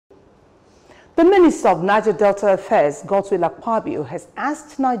The Minister of Niger Delta Affairs, Godswill Akpabio, has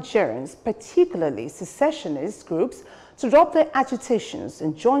asked Nigerians, particularly secessionist groups, to drop their agitations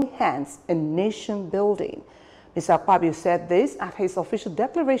and join hands in nation building. Mr. Akpabio said this at his official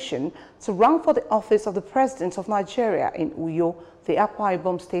declaration to run for the office of the President of Nigeria in Uyo, the Akwa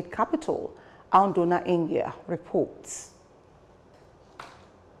Ibom state capital. Andona Ingia reports.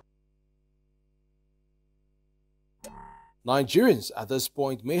 Nigerians at this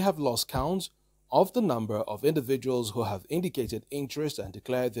point may have lost count of the number of individuals who have indicated interest and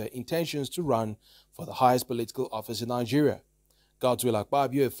declared their intentions to run for the highest political office in Nigeria. Godswill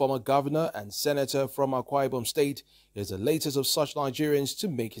Akpabio, a former governor and senator from Akwa Ibom State, is the latest of such Nigerians to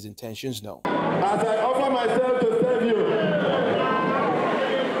make his intentions known. As I offer myself to serve you,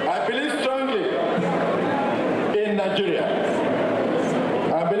 I believe strongly in Nigeria.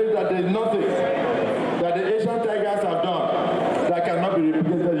 I believe that there is nothing that the Asian tigers have done that cannot be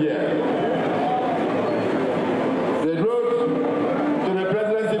replicated here. The road to the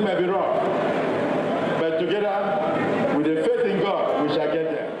presidency may be rough, but together, with the faith in God, we shall get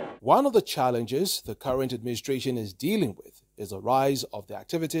there. One of the challenges the current administration is dealing with is the rise of the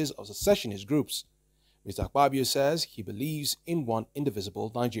activities of secessionist groups. Mr. Akpabio says he believes in one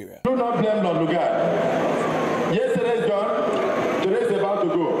indivisible Nigeria. Do not blame London. Yesterday is gone, today is about to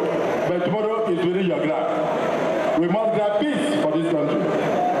go, but tomorrow is within your grasp. We must grab peace for this country.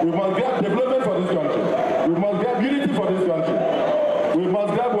 We must grab development for this country. We must grab unity for this country. We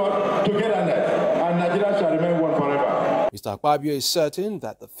must grab what? Togetherness. And Nigeria shall remain one forever. Mr. Akpabio is certain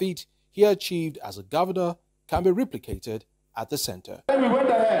that the feat he achieved as a governor can be replicated at the center. Then we went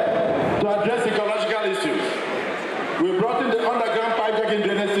ahead to address ecological issues. We brought in the underground piping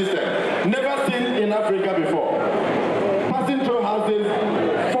drainage system, never seen in Africa before. Passing through houses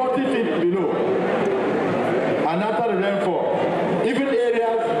 40 feet below. And after the rainfall, even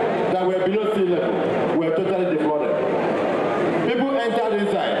areas that were below sea level were totally deflooded. People entered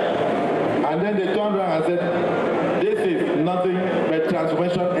inside, and then they turned around and said, this is nothing but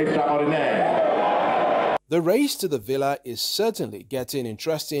transformation extraordinary. The race to the villa is certainly getting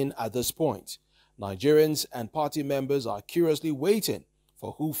interesting at this point. Nigerians and party members are curiously waiting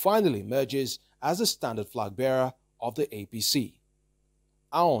for who finally emerges as the standard flag bearer of the APC.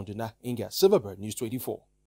 Aonduna Inga, Silverbird News 24.